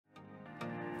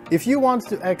If you want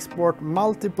to export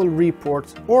multiple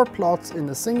reports or plots in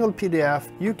a single PDF,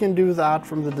 you can do that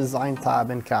from the Design tab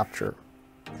in Capture.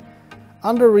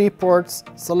 Under Reports,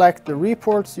 select the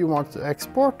reports you want to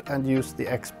export and use the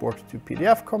Export to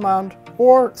PDF command,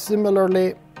 or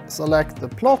similarly, select the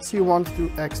plots you want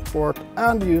to export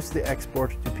and use the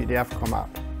Export to PDF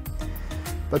command.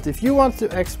 But if you want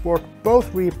to export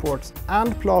both reports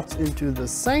and plots into the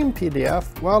same PDF,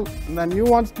 well, then you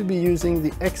want to be using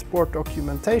the Export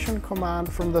Documentation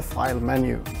command from the File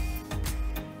menu.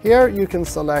 Here you can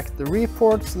select the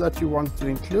reports that you want to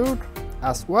include,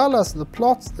 as well as the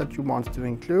plots that you want to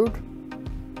include.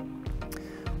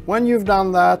 When you've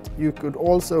done that, you could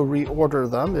also reorder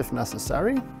them if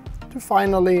necessary, to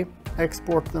finally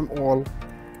export them all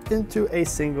into a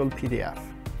single PDF.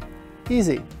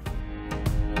 Easy.